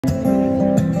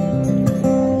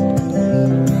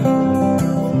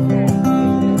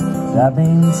I've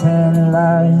been telling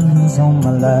lies on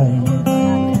my life,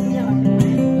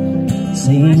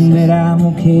 saying that I'm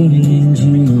okay and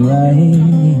you're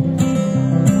right.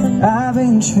 I've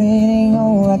been trading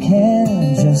all I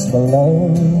can just for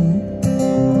love.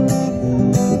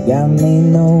 You got me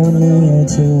nowhere near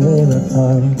to wear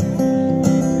apart.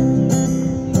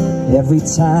 Every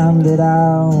time that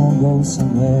I'll go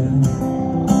somewhere,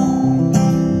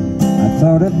 I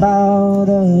thought about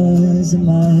us and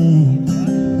mine.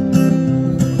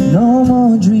 No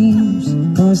more dreams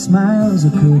or smiles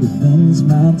or could have been,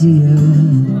 my dear,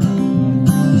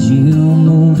 'cause you're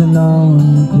moving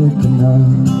on quick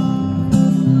enough.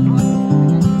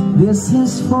 This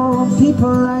is for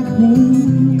people like me,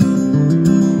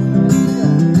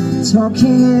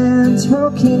 talking and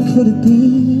talking, could it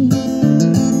be?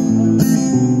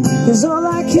 'Cause all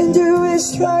I can do is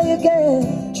try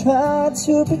again, try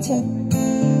to pretend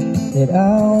that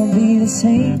I'll be the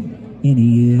same in a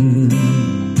year.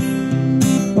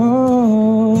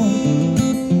 Oh,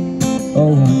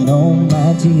 oh no, my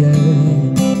dear.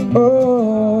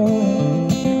 Oh,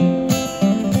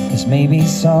 'cause maybe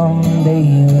someday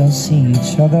we'll see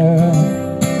each other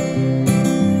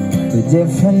with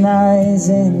different eyes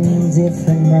and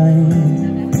different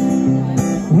minds.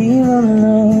 We will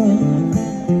learn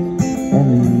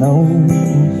and know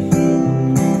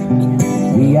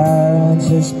we are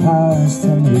just past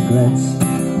and regrets.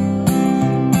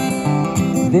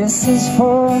 This is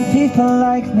for people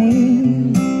like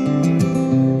me,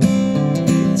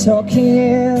 talking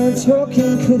and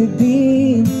talking, could it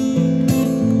be?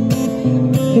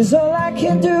 'Cause all I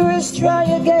can do is try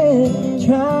again,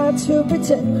 try to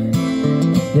pretend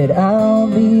that I'll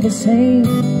be the same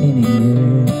in a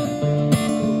year.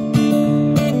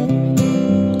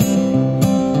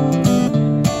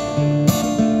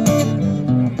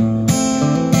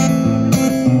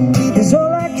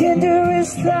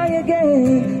 Try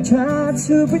again, try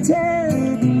to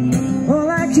pretend. All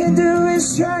I can do is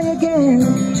try again,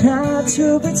 try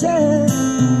to pretend.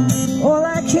 All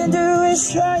I can do is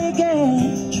try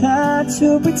again, try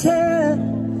to pretend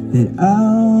that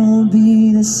I'll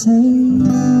be the same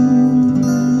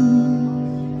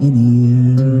in a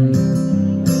year.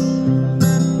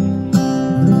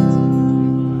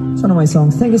 It's one of my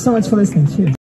songs. Thank you so much for listening. Cheers.